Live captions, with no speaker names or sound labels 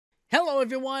Hello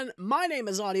everyone, my name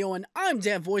is Audio and I'm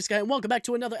DatVoiceGuy and welcome back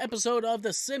to another episode of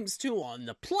The Sims 2 on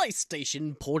the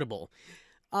PlayStation Portable.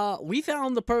 We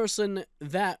found the person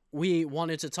that we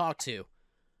wanted to talk to.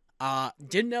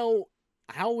 Didn't know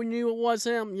how we knew it was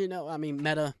him,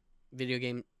 meta, video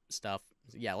game stuff.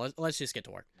 Yeah, let's just get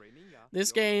to work.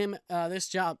 This game, this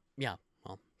job,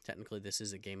 technically this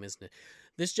is a game, isn't it?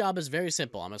 This job is very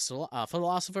simple. I'm a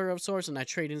philosopher of sorts and I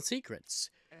trade in secrets.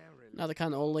 Not the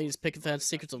kind of old ladies picking the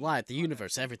secrets of life, the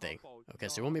universe, everything. Okay,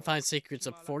 so you want me to find secrets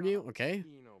up for you? Okay.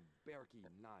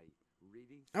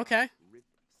 Okay.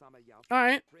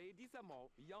 Alright.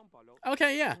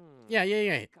 Okay, yeah.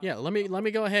 Yeah, let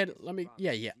me go ahead.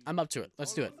 Yeah, I'm up to it.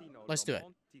 Let's do it.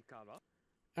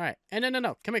 Alright. And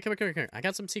no. Come here. I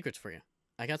got some secrets for you.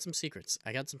 I got some secrets.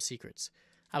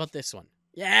 How about this one?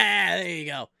 Yeah, there you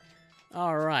go.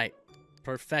 Alright.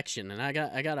 Perfection. And I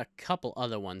got a couple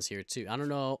other ones here too. I don't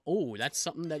know. Oh, that's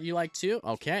something that you like too?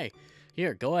 Okay.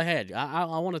 Here, go ahead.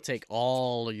 I want to take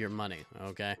all of your money,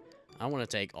 okay? I want to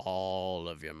take all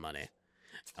of your money.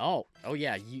 Oh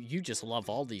yeah, you just love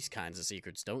all these kinds of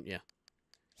secrets, don't you?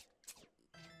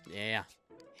 Yeah.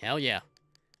 Hell yeah.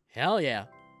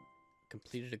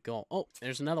 Completed a goal. Oh,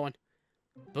 there's another one.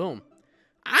 Boom.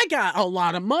 I got a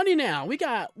lot of money now. We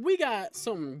got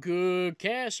some good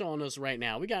cash on us right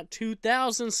now. We got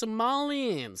 2,000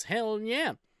 Somalians. Hell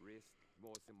yeah.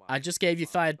 I just gave you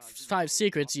five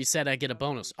secrets. You said I'd get a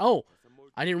bonus. Oh,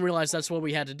 I didn't realize that's what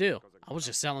we had to do. I was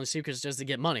just selling secrets just to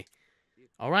get money.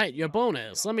 All right, your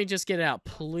bonus. Let me just get it out,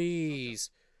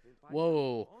 please.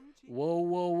 Whoa, Dr.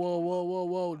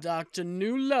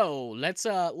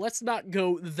 Nulo. Let's not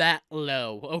go that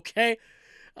low, okay?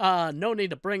 No need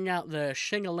to bring out the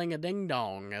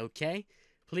shing-a-ling-a-ding-dong, okay?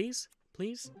 Please?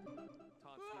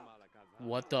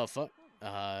 What the fuck?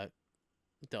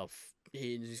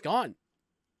 He's gone.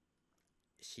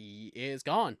 He is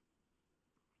gone.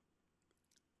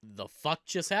 The fuck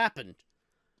just happened?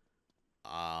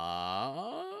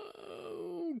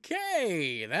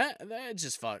 Okay. That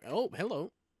just fuck. Oh,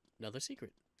 hello. Another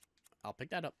secret. I'll pick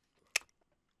that up.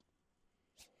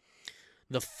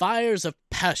 The fires of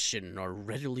passion are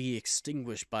readily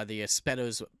extinguished by the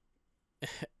asbestos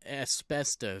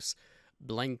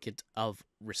blanket of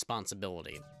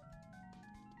responsibility.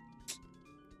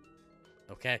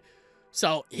 Okay,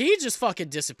 so he just fucking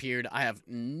disappeared. I have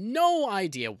no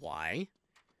idea why.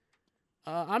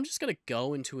 I'm just gonna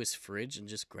go into his fridge and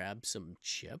just grab some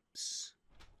chips.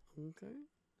 Okay,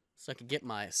 so I can get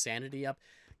my sanity up.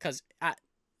 Because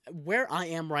where I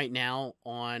am right now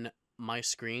on my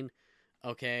screen,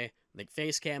 okay, like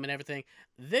face cam and everything,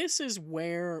 this is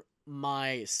where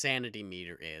my sanity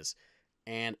meter is.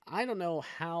 And I don't know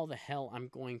how the hell I'm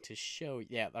going to show.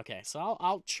 Yeah, okay, so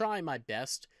I'll try my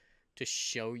best to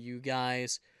show you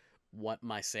guys what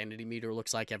my sanity meter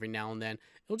looks like every now and then.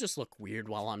 It'll just look weird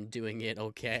while I'm doing it,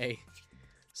 okay?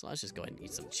 So let's just go ahead and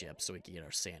eat some chips so we can get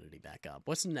our sanity back up.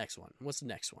 What's the next one?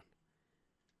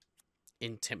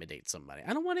 Intimidate somebody.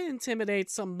 I don't want to intimidate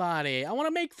somebody. I want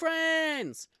to make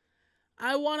friends.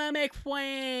 I want to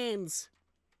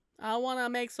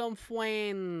make some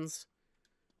friends.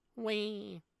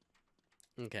 Wee.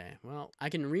 Okay, well, I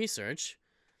can research.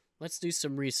 Let's do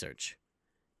some research.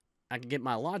 I can get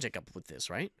my logic up with this,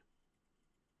 right?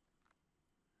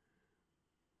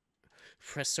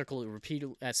 Press circle and repeat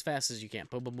as fast as you can.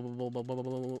 Boom, boom, boom, boom, boom, boom, boom,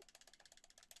 boom.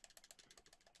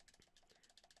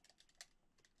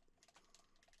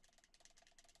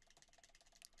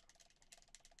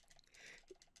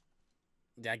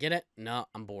 Did I get it? No,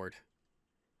 I'm bored.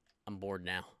 I'm bored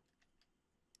now.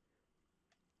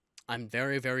 I'm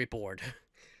very, very bored.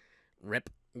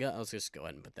 Rip. Yeah, let's just go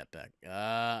ahead and put that back.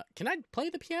 Can I play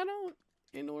the piano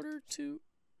in order to...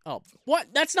 Oh,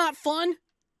 what? That's not fun?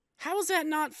 How is that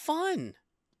not fun?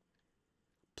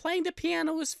 Playing the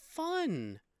piano is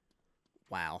fun.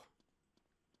 Wow.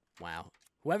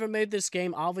 Whoever made this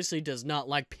game obviously does not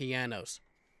like pianos.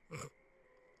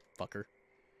 Fucker.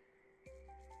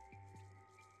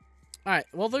 Alright,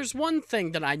 well, there's one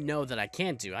thing that I know that I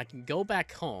can do. I can go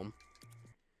back home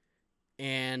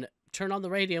and turn on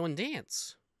the radio and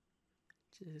dance.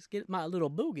 Just get my little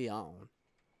boogie on.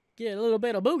 Get a little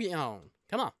bit of boogie on.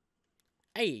 Come on.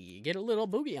 Hey, get a little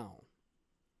boogie on.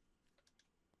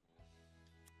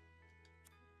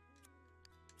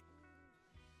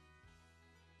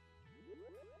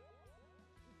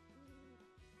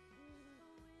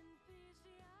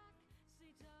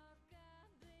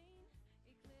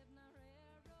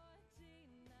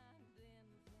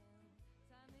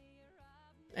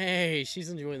 Hey, she's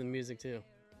enjoying the music too.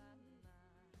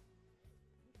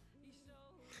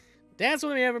 Dance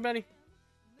with me, everybody.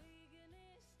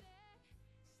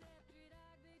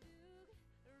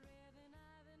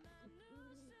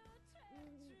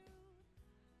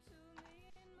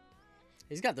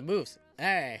 He's got the moves.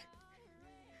 Hey.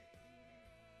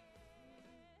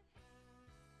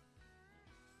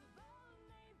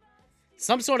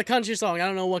 Some sort of country song. I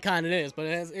don't know what kind it is, but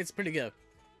it's pretty good.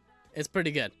 It's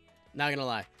pretty good. Not gonna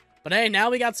lie. But hey, now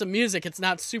we got some music. It's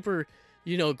not super,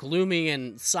 you know, gloomy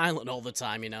and silent all the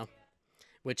time, you know.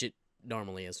 Which it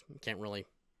normally is. Can't really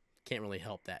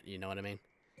help that, you know what I mean?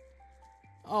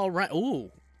 Alright. Ooh.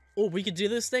 Oh, we could do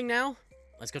this thing now?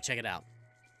 Let's go check it out.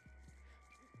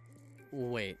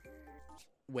 Wait.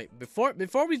 Before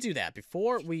we do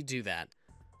that,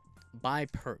 buy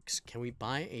perks. Can we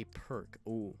buy a perk?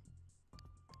 Ooh.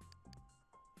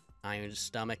 Iron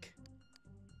stomach.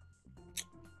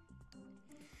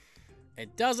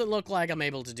 It doesn't look like I'm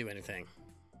able to do anything.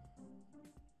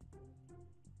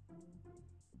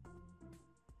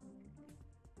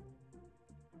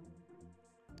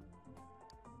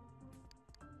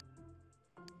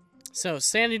 So,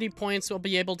 sanity points will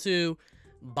be able to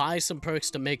buy some perks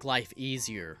to make life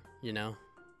easier, you know?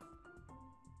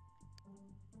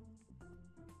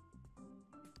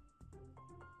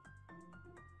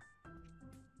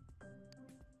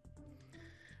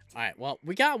 Alright, well,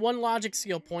 we got one logic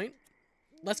skill point.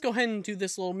 Let's go ahead and do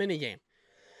this little minigame.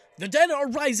 The dead are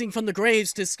rising from the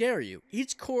graves to scare you.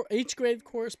 Each grave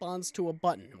corresponds to a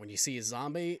button. When you see a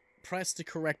zombie, press the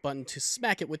correct button to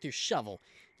smack it with your shovel.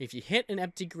 If you hit an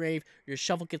empty grave, your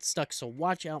shovel gets stuck, so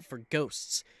watch out for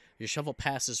ghosts. Your shovel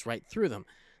passes right through them.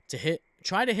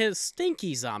 Try to hit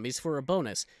stinky zombies for a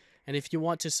bonus. And if you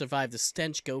want to survive the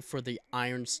stench, go for the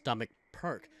Iron Stomach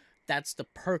perk. That's the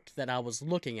perk that I was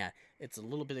looking at. It's a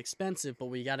little bit expensive, but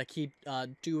we gotta keep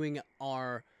doing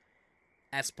our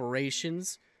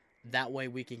aspirations. That way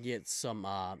we can get some,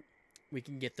 we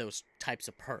can get those types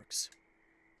of perks.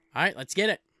 Alright, let's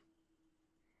get it.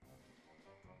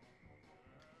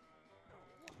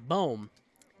 Boom.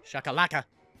 Shakalaka.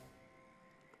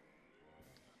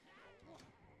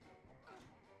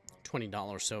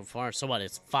 $20 so far. So what?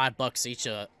 It's $5 each.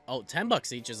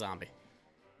 $10 each a zombie.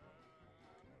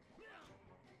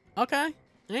 Okay,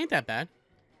 it ain't that bad.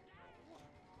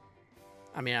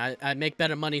 I mean, I make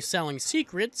better money selling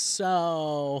secrets,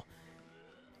 so...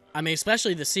 I mean,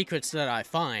 especially the secrets that I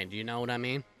find, you know what I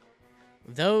mean?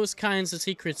 Those kinds of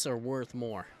secrets are worth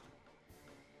more.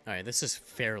 Alright, this is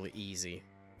fairly easy.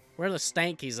 Where are the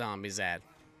stanky zombies at?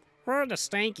 Where are the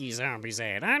stanky zombies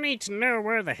at? I need to know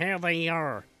where the hell they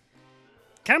are.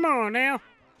 Come on now.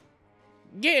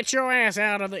 Get your ass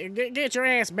out of the... Get your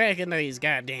ass back in these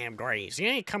goddamn graves. You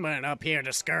ain't coming up here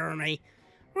to scare me.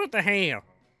 What the hell?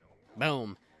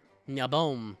 Boom. Yeah,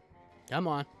 boom. Come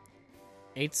on.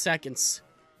 8 seconds.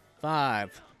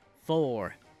 5,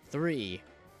 4, 3,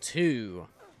 2,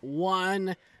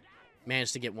 1.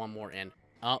 Managed to get one more in.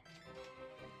 Up.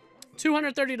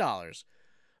 $230.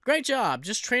 Great job.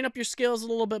 Just train up your skills a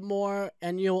little bit more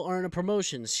and you'll earn a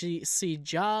promotion. See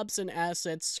jobs and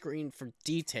assets screen for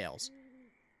details.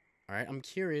 Alright, I'm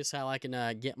curious how I can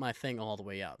get my thing all the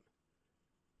way up.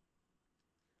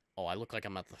 Oh, I look like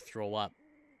I'm about to throw up.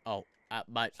 Oh,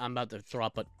 I'm about to throw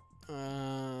up, but...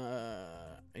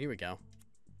 here we go.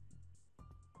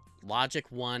 Logic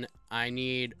 1, I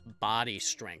need body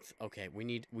strength. Okay, we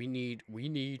need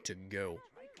to go.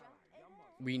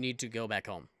 We need to go back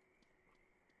home.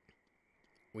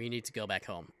 We need to go back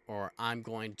home, or I'm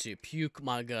going to puke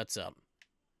my guts up.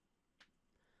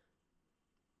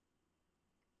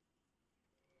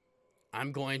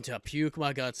 I'm going to puke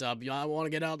my guts up. I want to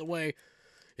get out of the way.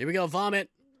 Here we go, vomit.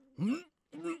 Oh,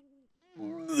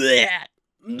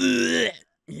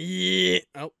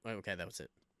 okay, that was it.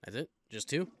 That's it? Just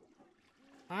 2?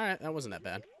 Alright, that wasn't that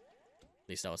bad. At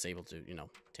least I was able to, you know,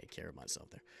 take care of myself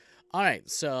there. Alright,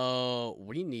 so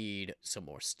we need some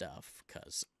more stuff,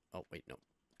 because... Oh, wait, no.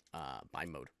 Buy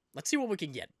mode. Let's see what we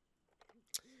can get.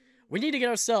 We need to get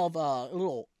ourselves a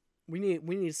little... We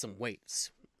need some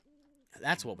weights.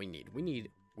 That's what we need. We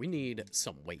need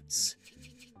some weights.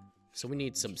 So we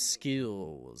need some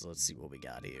skills. Let's see what we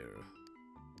got here.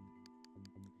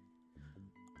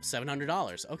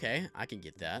 $700. Okay, I can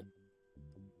get that.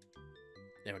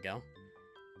 There we go.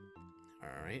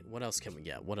 Alright, what else can we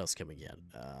get? What else can we get?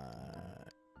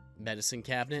 Medicine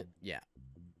cabinet? Yeah.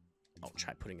 I'll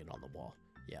try putting it on the wall.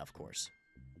 Yeah, of course.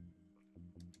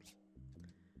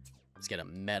 Let's get a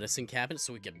medicine cabinet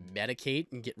so we can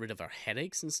medicate and get rid of our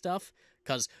headaches and stuff.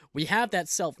 Because we have that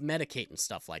self-medicate and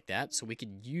stuff like that, so we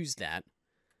could use that.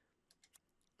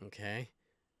 Okay.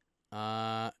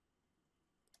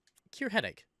 Cure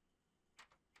headache.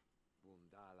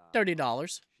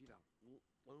 $30.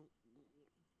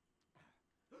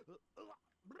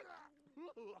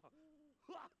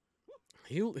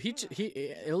 He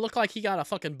it looked like he got a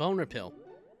fucking boner pill.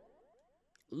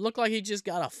 Look like he just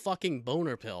got a fucking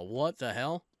boner pill. What the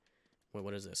hell? Wait,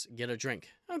 what is this? Get a drink.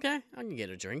 Okay, I can get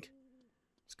a drink.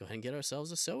 Let's go ahead and get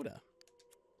ourselves a soda.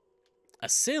 A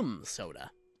sim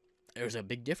soda. There's a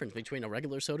big difference between a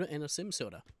regular soda and a sim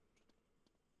soda.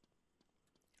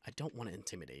 I don't want to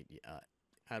intimidate you.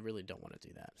 I really don't want to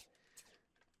do that.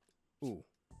 Ooh.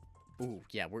 Ooh,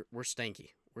 yeah, we're stanky.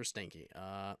 We're stanky.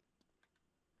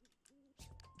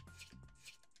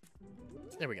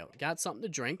 There we go. Got something to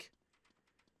drink.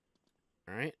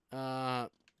 Alright.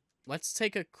 Let's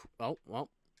take a... Oh, well.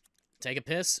 Take a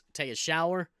piss, take a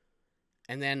shower,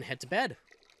 and then head to bed.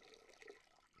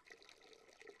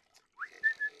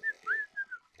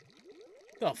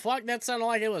 The fuck? That sounded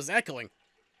like it was echoing.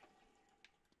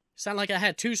 Sounded like I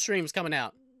had 2 streams coming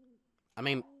out. I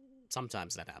mean,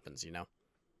 sometimes that happens, you know?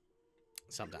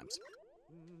 Sometimes.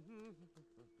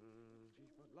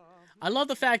 I love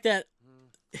the fact that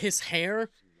his hair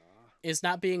is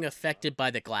not being affected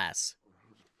by the glass.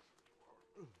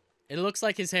 It looks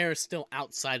like his hair is still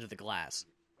outside of the glass.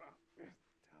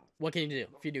 What can you do?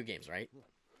 Video games, right?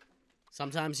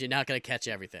 Sometimes you're not going to catch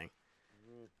everything.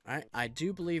 Alright, I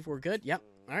do believe we're good. Yep.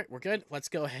 Alright, we're good. Let's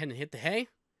go ahead and hit the hay.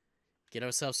 Get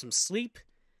ourselves some sleep.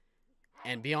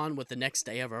 And be on with the next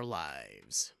day of our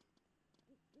lives.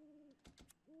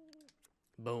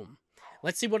 Boom.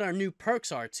 Let's see what our new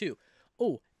perks are, too.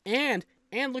 Oh, and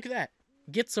look at that.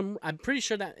 Get some, I'm pretty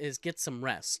sure that is get some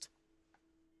rest.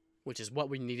 Which is what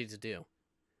we needed to do.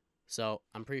 So,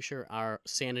 I'm pretty sure our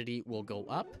sanity will go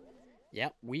up.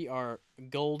 Yep, we are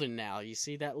golden now. You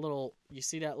see that little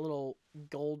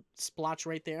gold splotch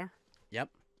right there? Yep.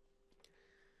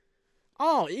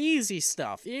 Oh, easy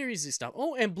stuff. Easy stuff.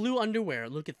 Oh, and blue underwear.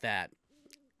 Look at that.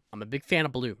 I'm a big fan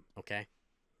of blue, okay?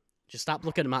 Just stop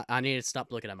looking at my... I need to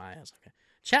stop looking at my ass, okay?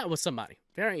 Chat with somebody.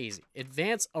 Very easy.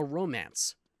 Advance a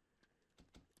romance.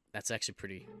 That's actually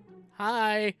pretty...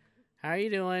 Hi. How are you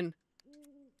doing?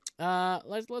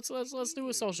 Let's do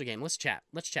a social game. Let's chat.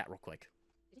 Let's chat real quick.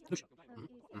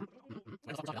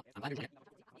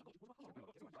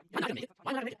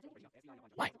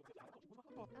 Why?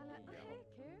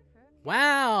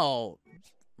 Wow.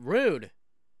 Rude.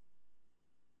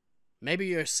 Maybe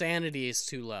your sanity is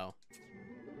too low.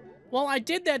 Well, I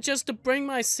did that just to bring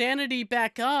my sanity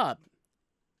back up.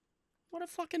 What a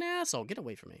fucking asshole. Get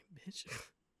away from me, bitch.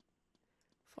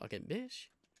 Fucking bitch.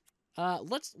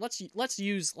 Let's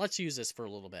use this for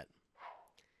a little bit.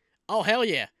 Oh, hell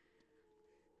yeah.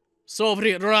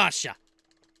 Soviet Russia.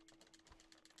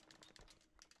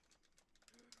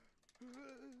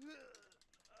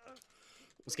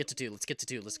 Let's get to 2. Let's get to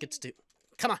 2. Let's get to 2.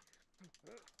 Come on.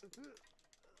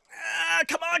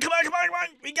 Come on.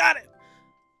 We got it.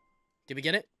 Did we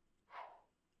get it?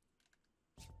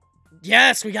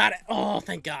 Yes, we got it. Oh,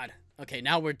 thank God. Okay,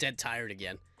 now we're dead tired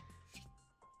again.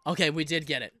 Okay, we did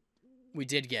get it. We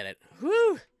did get it.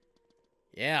 Whew.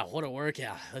 Yeah, what a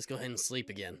workout. Let's go ahead and sleep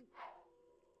again.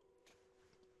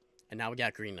 And now we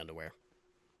got green underwear.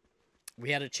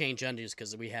 We had to change undies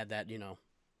because we had that, you know,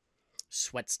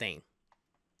 sweat stain.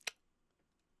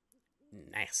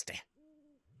 Nasty.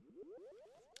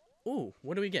 Ooh,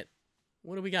 what do we get?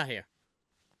 What do we got here?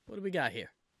 What do we got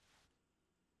here?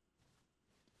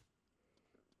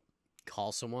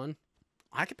 Call someone.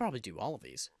 I could probably do all of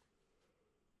these.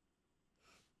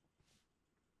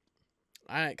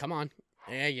 Alright, come on.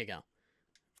 There you go.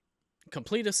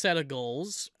 Complete a set of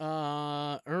goals.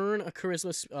 Earn a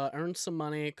charisma. Earn some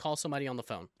money. Call somebody on the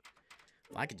phone.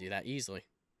 Well, I could do that easily.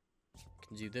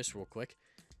 Can do this real quick.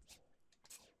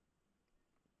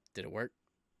 Did it work?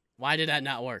 Why did that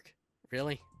not work?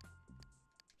 Really?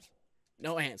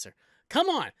 No answer. Come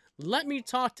on. Let me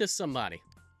talk to somebody.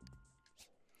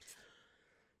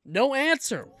 No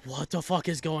answer. What the fuck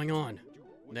is going on?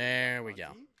 There we go.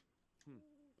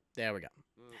 There we go.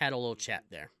 Had a little chat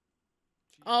there.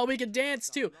 Oh, we can dance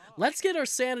too. Let's get our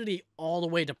sanity all the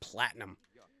way to platinum.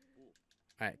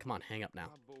 Alright, come on. Hang up now.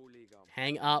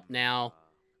 Hang up now.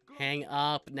 Hang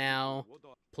up now.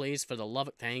 Please, for the love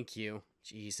of... Thank you.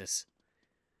 Jesus.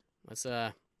 Let's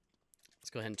go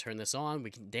ahead and turn this on. We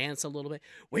can dance a little bit.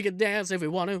 We can dance if we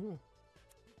want to.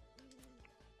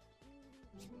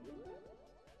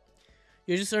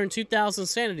 You just earned 2,000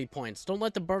 sanity points. Don't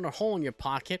let them burn a hole in your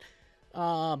pocket.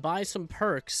 Buy some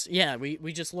perks. Yeah,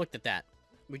 we just looked at that.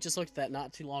 We just looked at that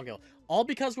not too long ago. All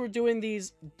because we're doing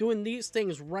these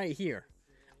things right here.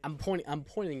 I'm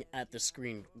pointing at the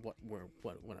screen what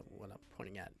I'm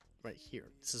pointing at right here.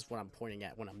 This is what I'm pointing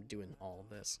at when I'm doing all of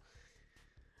this.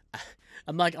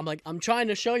 I'm trying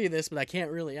to show you this, but I can't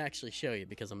really actually show you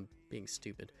because I'm being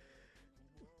stupid.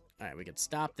 Alright, we could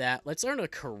stop that. Let's earn a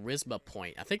charisma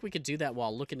point. I think we could do that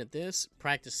while looking at this.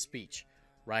 Practice speech.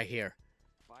 Right here.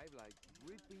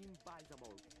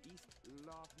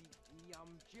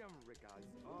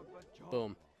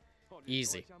 Boom.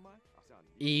 Easy.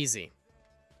 Easy.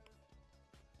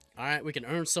 Alright, we can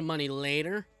earn some money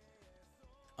later.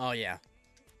 Oh, yeah.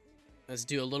 Let's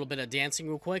do a little bit of dancing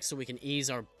real quick so we can ease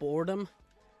our boredom.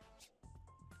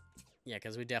 Yeah,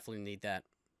 because we definitely need that.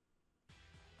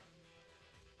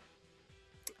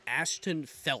 Ashton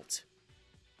Felt.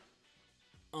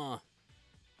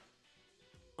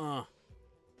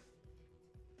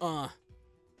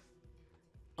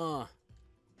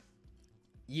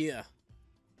 Yeah.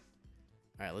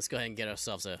 Alright, let's go ahead and get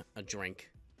ourselves a drink.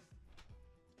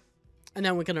 And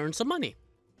then we can earn some money.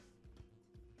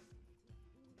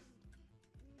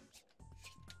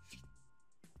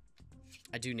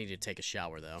 I do need to take a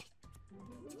shower, though.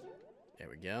 There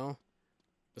we go.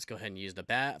 Let's go ahead and use the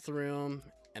bathroom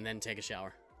and then take a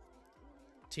shower.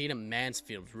 Tina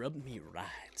Mansfield, rub me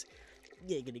right.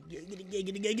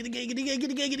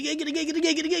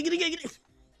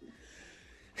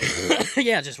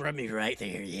 Yeah, just rub me right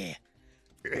there, yeah.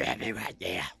 Rub me right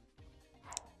there.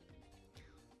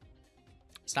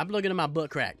 Stop looking at my butt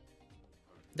crack.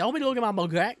 Don't be looking at my butt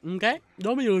crack, okay?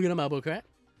 Don't be looking at my butt crack.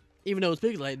 Even though it's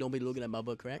pixelated, don't be looking at my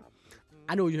butt crack.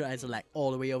 I know your eyes are like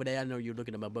all the way over there. I know you're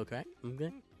looking at my butt crack,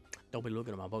 okay? Don't be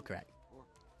looking at my butt crack.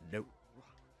 Nope.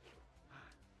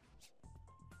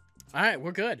 Alright,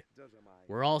 we're good.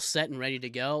 We're all set and ready to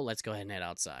go. Let's go ahead and head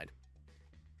outside.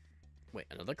 Wait,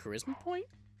 another charisma point?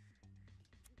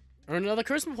 Or another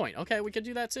charisma point. Okay, we could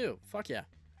do that too. Fuck yeah.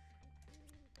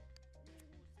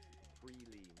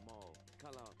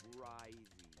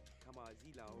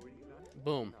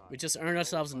 Boom. We just earned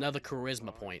ourselves another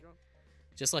charisma point.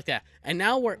 Just like that. And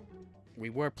now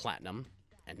we were platinum,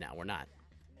 and now we're not.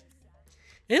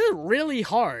 It is really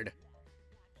hard.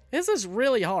 This is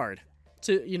really hard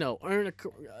to, you know, earn a...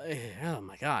 Oh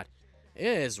my god. It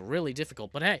is really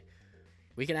difficult. But hey,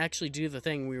 we can actually do the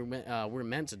thing we're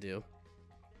meant to do.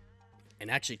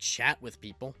 And actually chat with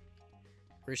people.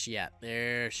 Where's she at?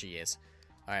 There she is.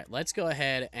 Alright, let's go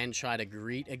ahead and try to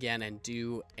greet again and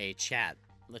do a chat.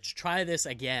 Let's try this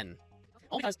again.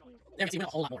 Oh, because there haven't seen a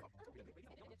whole lot more.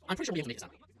 I'm pretty sure we'll be able to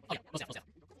make this now. Oh, yeah. Close out.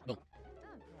 Boom.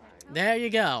 There you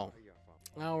go.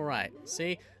 All right.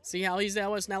 See? See how easy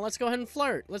that was? Now let's go ahead and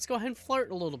flirt. Let's go ahead and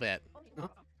flirt a little bit. Huh?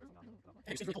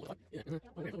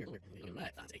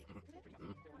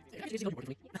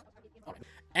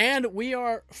 And we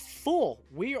are full.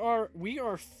 We are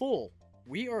full.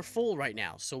 We are full right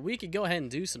now. So we could go ahead and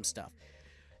do some stuff.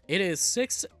 It is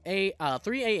 3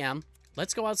 a.m.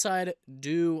 Let's go outside,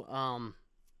 do,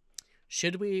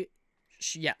 should we,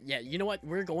 yeah, you know what,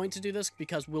 we're going to do this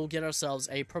because we'll get ourselves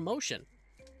a promotion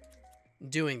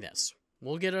doing this.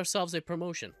 We'll get ourselves a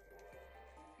promotion.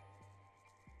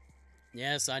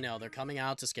 Yes, I know, they're coming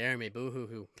out to scare me,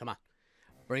 boo-hoo-hoo, come on,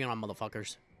 bring it on,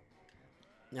 motherfuckers.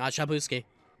 Ah, chabuski,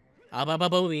 ah,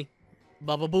 baba-booey,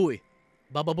 baba-booey,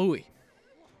 baba-booey,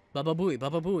 baba-booey,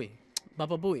 baba-booey,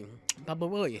 baba-booey,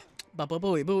 baba-booey. Baba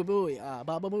booey booey booey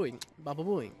baba booey baba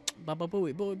booey baba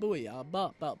booey booey booey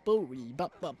baba booey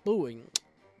baba booey.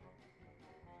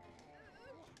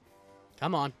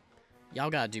 Come on, y'all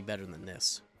gotta do better than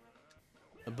this.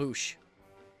 A boosh.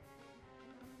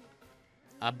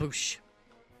 A boosh.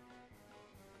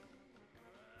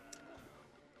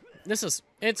 This is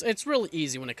it's really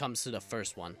easy when it comes to the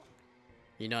first one.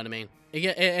 You know what I mean?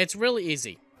 It's really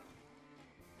easy.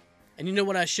 And you know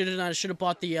what I should have done? I should have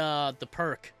bought the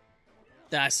perk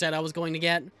that I said I was going to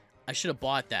get. I should have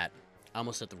bought that. I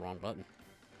almost hit the wrong button.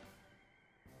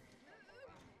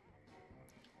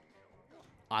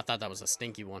 Oh, I thought that was a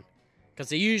stinky one. Because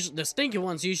the stinky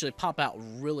ones usually pop out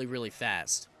really, really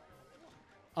fast.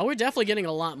 Oh, we're definitely getting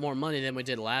a lot more money than we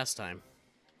did last time.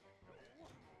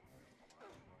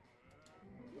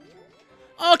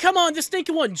 Oh, come on! The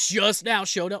stinky one just now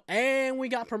showed up. And we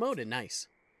got promoted. Nice.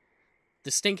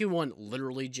 The stinky one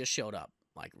literally just showed up.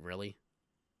 Like, really?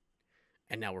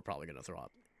 And now we're probably going to throw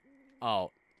up.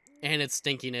 Oh, and its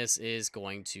stinkiness is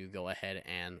going to go ahead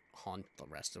and haunt the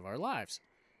rest of our lives.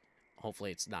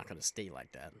 Hopefully it's not going to stay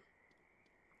like that.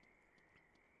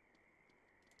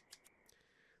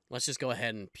 Let's just go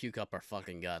ahead and puke up our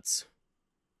fucking guts.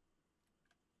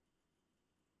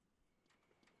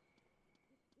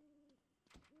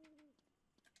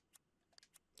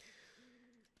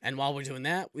 And while we're doing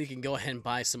that, we can go ahead and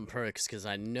buy some perks, because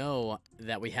I know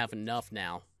that we have enough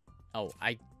now. Oh,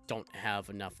 I don't have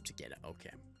enough to get it. Okay.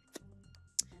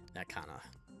 That kind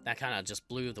of just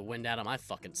blew the wind out of my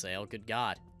fucking sail. Good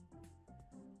God.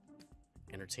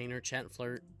 Entertainer, chat, and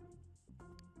flirt.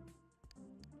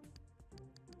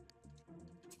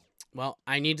 Well,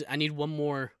 I need one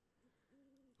more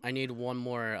I need one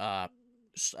more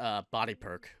body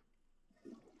perk.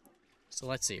 So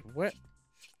let's see.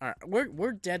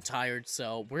 We're dead tired,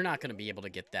 so we're not gonna be able to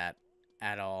get that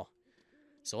at all.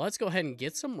 So let's go ahead and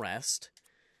get some rest.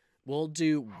 We'll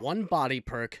do one body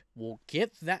perk. We'll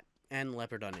get that, and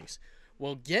leopard undies.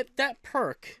 We'll get that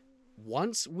perk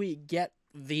once we get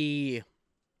the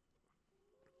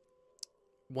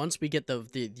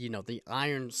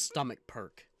iron stomach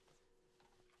perk.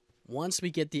 Once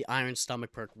we get the iron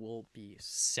stomach perk, we'll be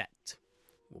set.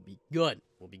 We'll be good.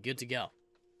 We'll be good to go.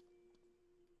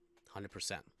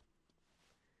 100%.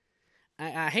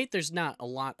 I hate there's not a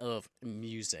lot of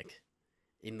music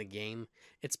in the game.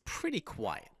 It's pretty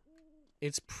quiet.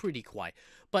 It's pretty quiet.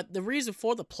 But the reason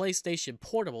for the PlayStation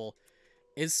Portable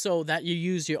is so that you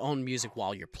use your own music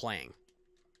while you're playing.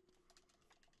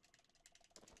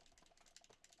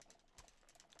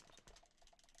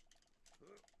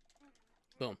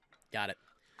 Boom. Got it.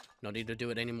 No need to do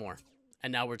it anymore.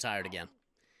 And now we're tired again.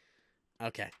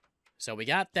 Okay. So we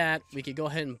got that. We could go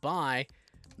ahead and buy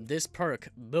this perk.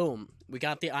 Boom. We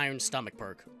got the iron stomach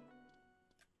perk.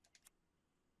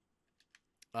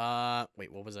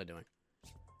 Wait, what was I doing?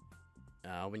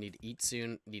 We need to eat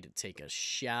soon. Need to take a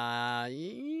shot.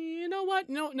 You know what?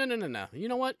 No. You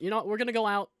know what? We're gonna go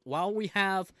out while we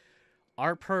have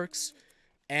our perks,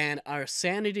 and our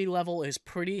sanity level is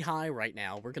pretty high right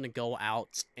now. We're gonna go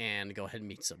out and go ahead and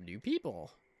meet some new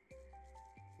people.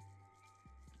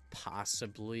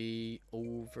 Possibly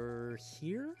over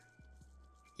here?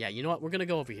 Yeah, you know what? We're gonna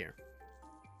go over here.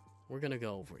 We're gonna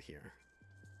go over here.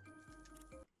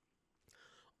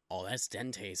 Oh, that's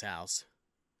Dente's house.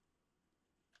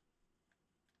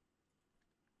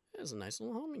 There's a nice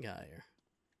little homie guy here.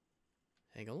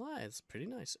 Ain't gonna lie, it's pretty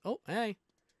nice. Oh, hey.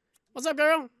 What's up,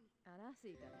 girl?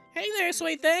 Hey there,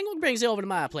 sweet thing. What brings you over to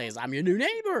my place? I'm your new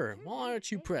neighbor. Why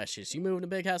aren't you precious? You moved to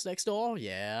the big house next door?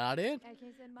 Yeah, I did.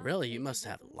 Really? You must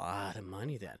have a lot of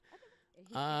money then.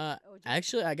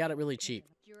 Actually, I got it really cheap.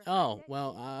 Oh,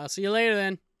 well, I'll see you later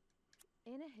then.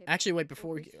 Actually, wait,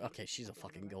 before we... Okay, she's a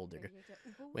fucking gold digger.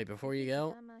 Wait, before you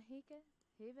go...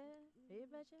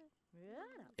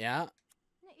 Yeah?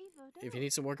 If you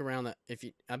need some work around that...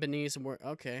 I've been needing some work...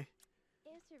 Okay.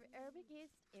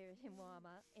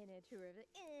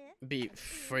 Be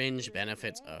fringe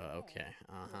benefits. Oh, okay.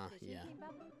 Yeah.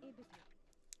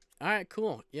 Alright,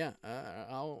 cool. Yeah,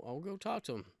 I'll go talk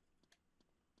to him.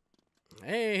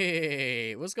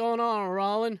 Hey, what's going on,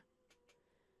 Rollin?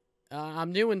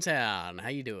 I'm new in town. How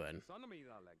you doing?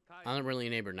 I'm not really a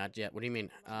neighbor, not yet. What do you mean?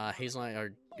 Hazel and I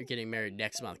are getting married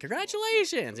next month.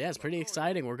 Congratulations! Yeah, it's pretty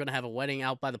exciting. We're gonna have a wedding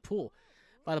out by the pool.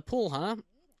 By the pool, huh?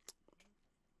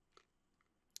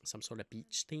 Some sort of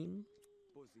beach theme?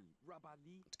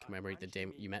 To commemorate the day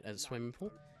you met at a swimming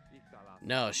pool?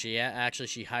 No, she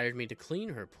hired me to clean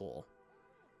her pool.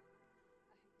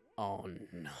 Oh,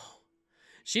 no.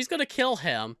 She's gonna kill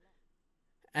him.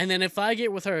 And then if I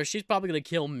get with her, she's probably gonna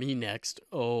kill me next.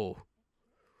 Oh.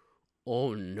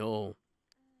 Oh, no.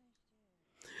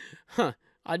 Huh.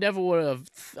 I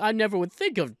never would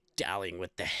think of dallying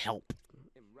with the help.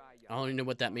 I don't even know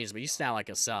what that means, but you sound like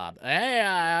a sob. Hey,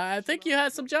 I think you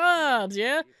had some jobs,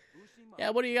 yeah?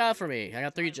 Yeah, what do you got for me? I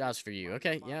got 3 jobs for you.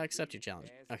 Okay, yeah, I accept your challenge.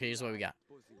 Okay, here's what we got.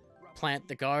 Plant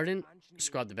the garden,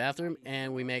 scrub the bathroom,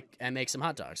 and make some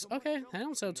hot dogs. Okay, that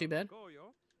don't sound too bad.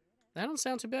 That don't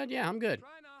sound too bad. Yeah, I'm good.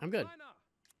 I'm good.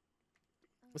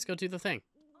 Let's go do the thing.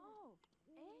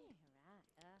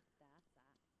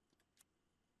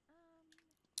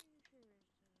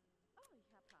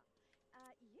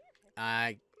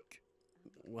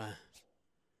 What?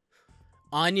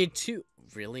 I need to...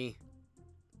 Really?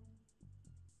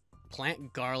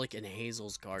 Plant garlic in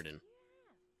Hazel's garden.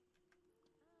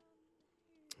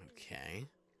 Okay.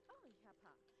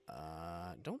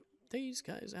 Don't these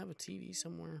guys have a TV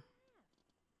somewhere?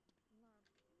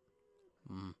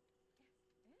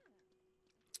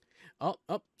 Oh,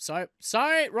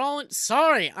 sorry, Roland.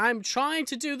 Sorry, I'm trying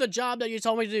to do the job that you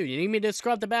told me to do. You need me to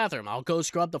scrub the bathroom. I'll go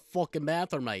scrub the fucking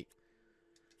bathroom, mate.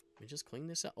 Let me just clean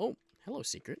this up. Oh, hello,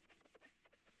 secret.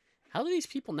 How do these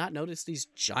people not notice these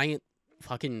giant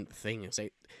fucking things?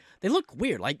 They look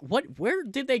weird. Like, where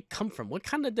did they come from? What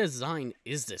kind of design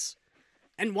is this?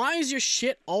 And why is your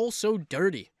shit all so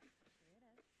dirty?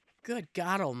 Good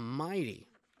God almighty.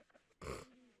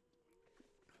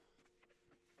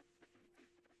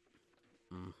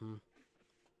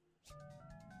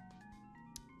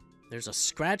 There's a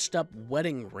scratched up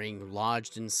wedding ring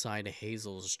lodged inside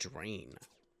Hazel's drain.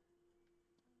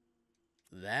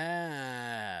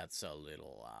 That's a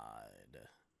little odd.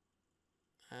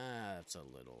 That's a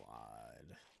little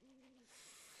odd.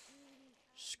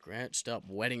 Scratched up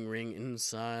wedding ring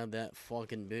inside that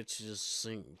fucking bitch's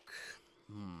sink.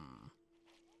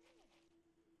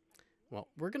 Well,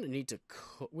 we're gonna need to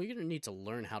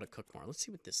learn how to cook more. Let's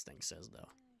see what this thing says, though.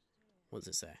 What does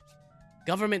it say?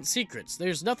 Government secrets.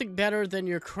 There's nothing better than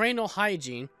your cranial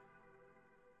hygiene.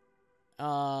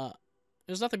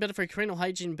 There's nothing better for cranial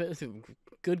hygiene but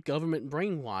good government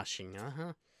brainwashing.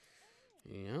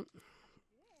 Yep.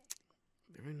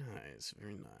 Very nice.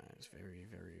 Very nice. Very,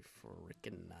 very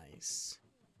freaking nice.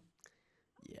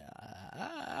 Yeah,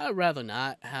 I'd rather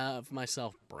not have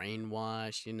myself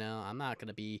brainwashed, you know. I'm not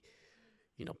gonna be,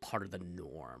 you know, part of the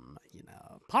norm, you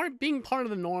know. Being part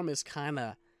of the norm is kind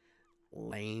of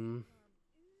lame.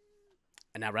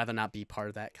 And I'd rather not be part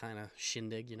of that kind of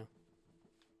shindig, you know.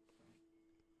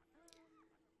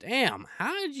 Damn,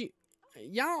 how did you...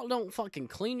 Y'all don't fucking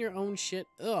clean your own shit?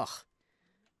 Ugh.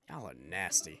 Y'all are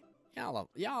nasty.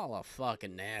 Y'all are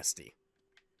fucking nasty.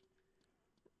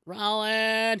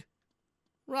 Rollin'!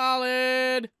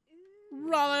 Rollin'!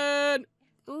 Rollin'!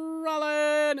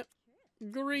 Rollin'!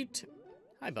 Greet.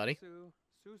 Hi, buddy.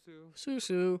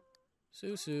 Susu.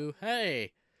 Susu.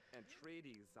 Hey.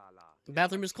 The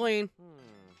bathroom is clean.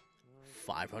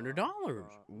 $500.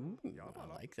 Ooh,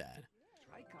 I like that.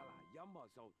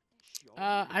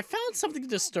 I found something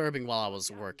disturbing while I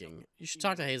was working. You should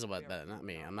talk to Hazel about that, not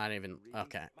me. I'm not even...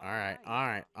 Okay. Alright.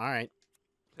 Alright.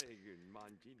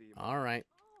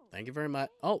 Thank you very much.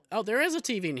 Oh, there is a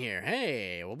TV in here.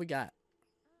 Hey, what we got?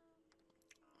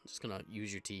 I'm just gonna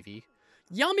use your TV.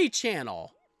 Yummy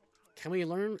channel! Can we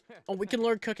learn... Oh, we can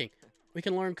learn cooking. We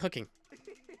can learn cooking.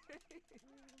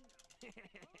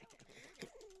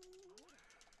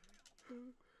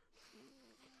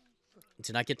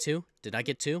 Did I get two? Did I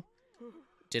get two?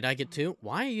 Did I get two?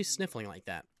 Why are you sniffling like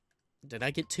that? Did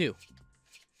I get two?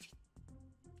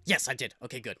 Yes, I did.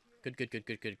 Okay, good.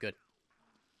 Good.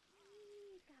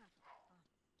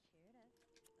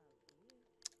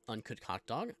 Uncooked hot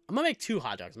dog. I'm gonna make 2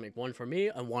 hot dogs. I'll make one for me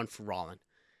and one for Rollin.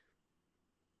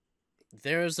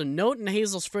 There's a note in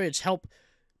Hazel's fridge. Help.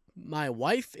 My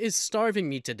wife is starving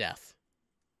me to death.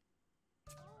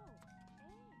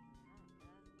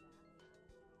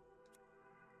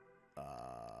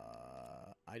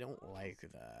 I don't like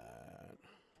that.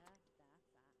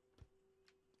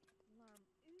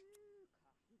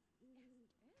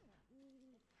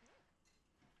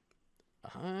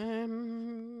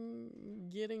 I'm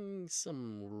getting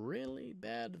some really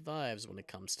bad vibes when it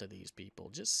comes to these people.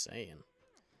 Just saying.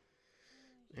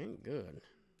 Ain't good.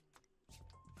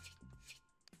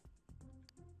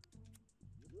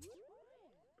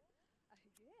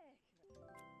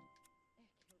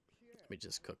 Let me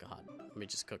just cook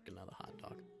another hot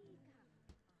dog.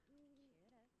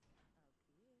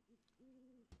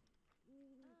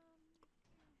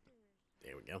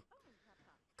 There we go.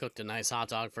 Cooked a nice hot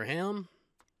dog for him.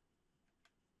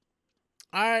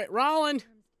 Alright, Rollin.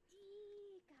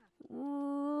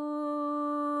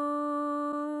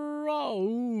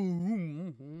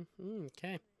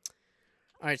 Okay.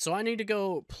 Alright, so I need to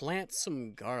go plant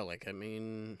some garlic. I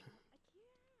mean...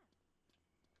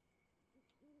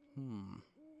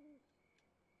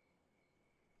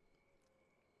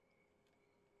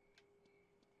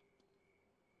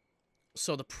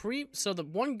 So the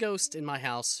one ghost in my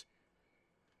house...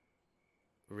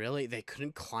 Really? They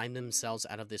couldn't climb themselves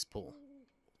out of this pool.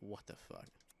 What the fuck?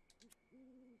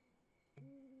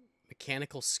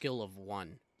 Mechanical skill of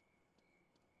 1.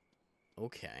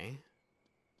 Okay.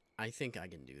 I think I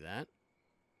can do that.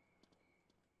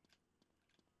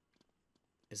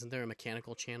 Isn't there a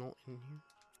mechanical channel in here?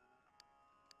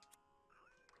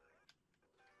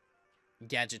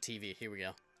 Gadget TV. Here we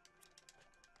go.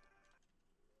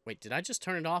 Wait, did I just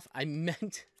turn it off? I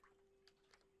meant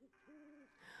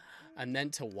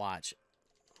to watch.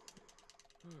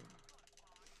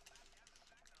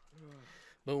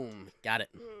 Boom. Got it.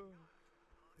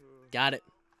 Got it.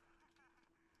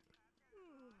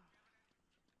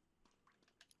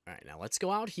 Alright, now let's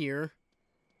go out here.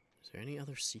 Is there any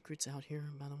other secrets out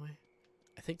here, by the way?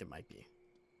 I think there might be.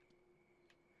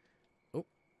 Oh.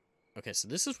 Okay, so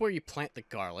this is where you plant the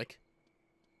garlic.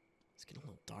 It's getting a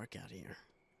little dark out here.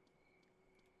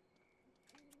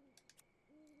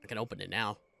 I can open it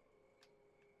now.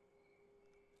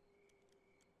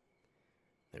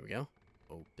 There we go.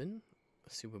 Open.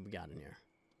 Let's see what we got in here.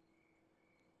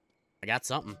 I got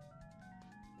something.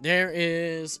 There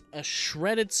is a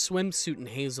shredded swimsuit in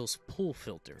Hazel's pool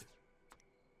filter.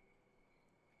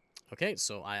 Okay,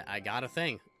 so I got a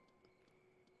thing.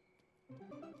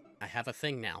 I have a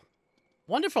thing now.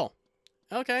 Wonderful.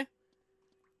 Okay.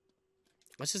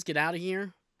 Let's just get out of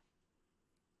here.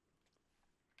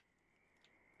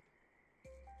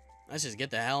 Let's just get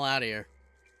the hell out of here.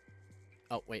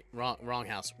 Oh, wait. Wrong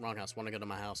house. Wrong house. Want to go to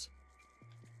my house.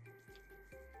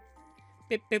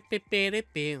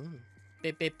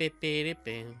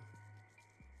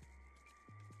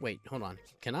 Wait, hold on.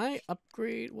 Can I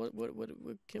upgrade? What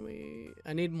can we...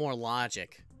 I need more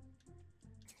logic.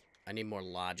 I need more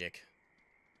logic.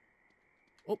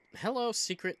 Oh, hello,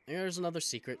 secret. There's another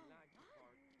secret.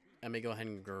 Let me go ahead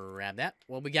and grab that.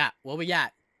 What we got? What we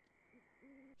got?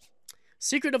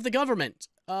 Secret of the government.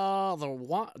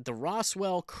 The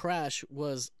Roswell crash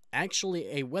was actually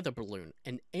a weather balloon.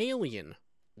 An alien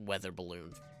weather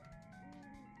balloon.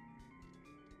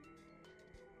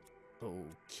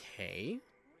 Okay.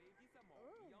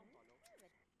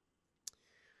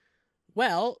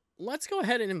 Well, let's go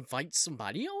ahead and invite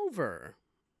somebody over.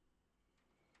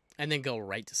 And then go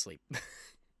right to sleep.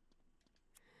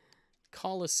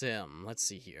 Call us in. Let's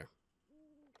see here.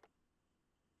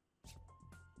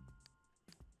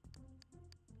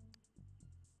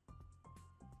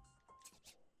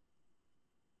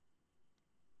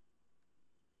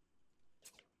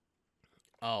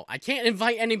 Oh, I can't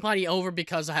invite anybody over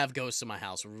because I have ghosts in my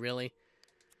house. Really?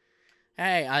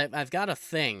 Hey, I've got a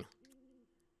thing.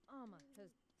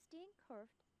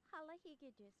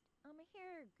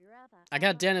 I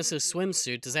got Dennis's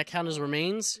swimsuit. Does that count as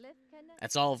remains?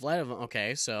 That's all of left of them.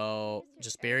 Okay, so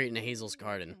just bury it in Hazel's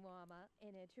garden.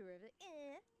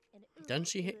 Doesn't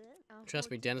she?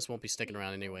 Trust me, Dennis won't be sticking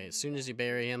around anyway. As soon as you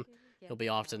bury him, he'll be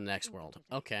off to the next world.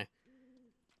 Okay.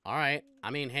 Alright.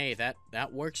 I mean, hey,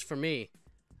 that works for me.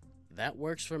 That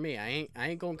works for me. I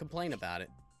ain't gonna complain about it.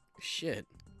 Shit.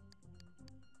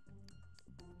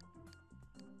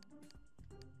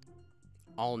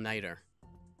 All-nighter.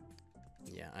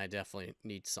 Yeah, I definitely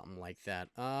need something like that.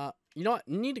 You know what?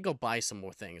 We need to go buy some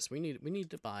more things. We need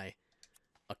to buy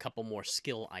a couple more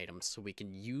skill items so we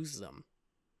can use them.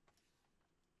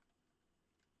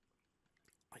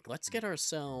 Like, let's get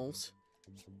ourselves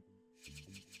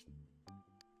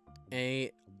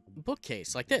a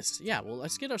bookcase like this. Yeah, well,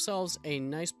 let's get ourselves a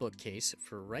nice bookcase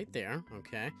for right there.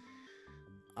 Okay.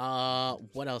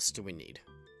 What else do we need?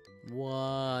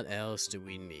 What else do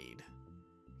we need?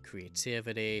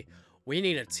 Creativity. We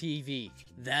need a TV.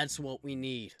 That's what we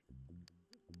need.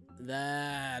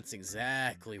 That's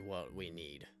exactly what we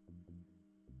need.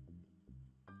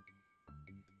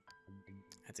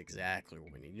 That's exactly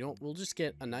what we need. You know, we'll just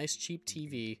get a nice cheap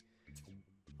TV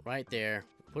right there.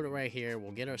 Put it right here.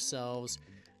 We'll get ourselves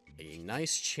a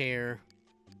nice chair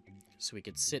so we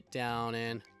could sit down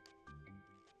in.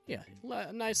 Yeah,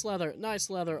 nice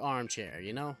leather armchair,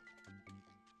 you know?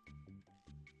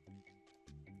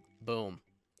 Boom.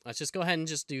 Let's just go ahead and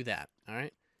just do that,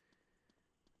 alright?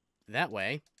 That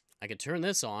way, I can turn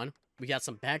this on. We got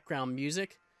some background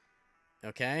music.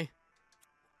 Okay.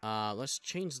 Let's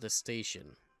change the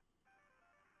station.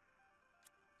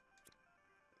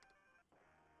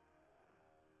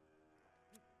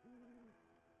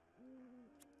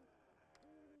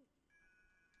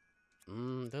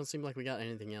 Doesn't seem like we got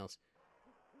anything else.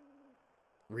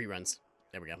 Reruns.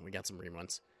 There we go. We got some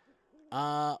reruns.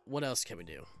 What else can we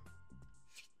do?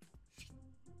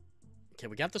 Okay,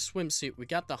 we got the swimsuit. We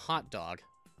got the hot dog.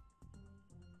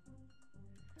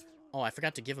 Oh, I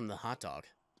forgot to give him the hot dog.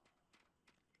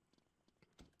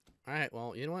 Alright,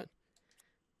 well, you know what?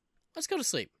 Let's go to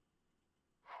sleep.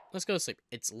 Let's go to sleep.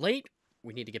 It's late.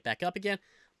 We need to get back up again.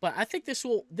 But I think this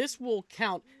will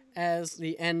count as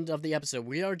the end of the episode.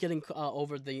 We are getting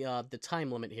over the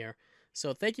time limit here.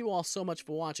 So thank you all so much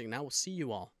for watching. And I will see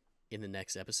you all in the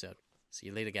next episode. See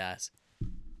you later, guys.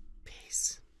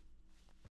 Peace.